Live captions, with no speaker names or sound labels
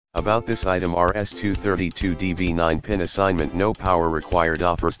About this item: RS232 DB9 pin assignment, no power required,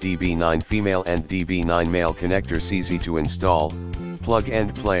 offers DB9 female and DB9 male connectors, easy to install, plug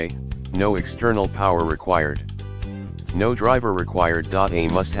and play, no external power required. No driver required. A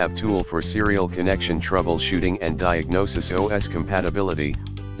must-have tool for serial connection troubleshooting and diagnosis: OS compatibility,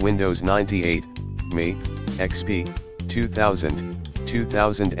 Windows 98, ME, XP, 2000,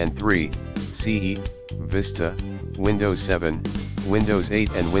 2003, CE, Vista, Windows 7, Windows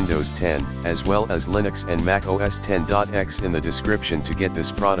 8 and Windows 10, as well as Linux and Mac OS 10. X in the description to get this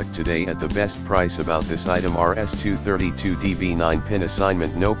product today at the best price. About this item: RS232 DB9 pin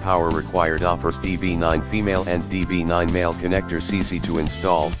assignment, no power required, offers DB9 female and DB9 male connectors, easy to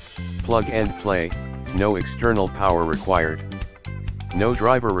install, plug and play, no external power required. No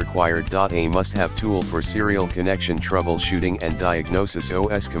driver required. A must-have tool for serial connection troubleshooting and diagnosis: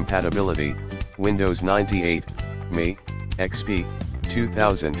 OS compatibility, Windows 98, ME, XP,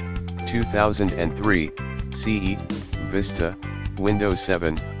 2000, 2003, CE, Vista, Windows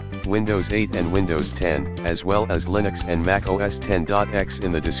 7, Windows 8 and Windows 10, as well as Linux and Mac OS 10. X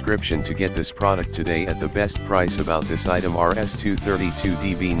in the description to get this product today at the best price. About this item: RS232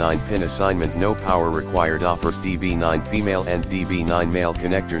 DB9 pin assignment, no power required, offers DB9 female and DB9 male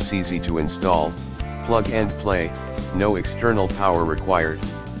connectors, easy to install, plug and play, no external power required.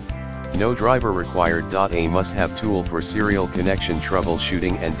 No driver required. A must-have tool for serial connection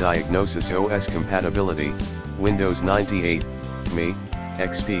troubleshooting and diagnosis: OS compatibility, Windows 98, ME,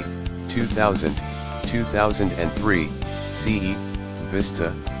 XP, 2000, 2003, CE,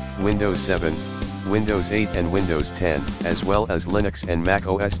 Vista, Windows 7, Windows 8 and Windows 10, as well as Linux and Mac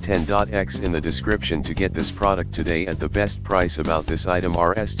OS 10. X in the description to get this product today at the best price. About this item: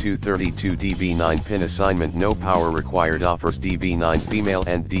 RS232 DB9 pin assignment, no power required, offers DB9 female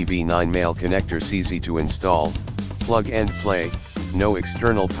and DB9 male connectors, easy to install, plug and play, no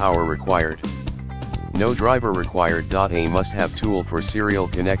external power required. No driver required. A must-have tool for serial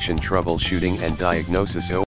connection troubleshooting and diagnosis: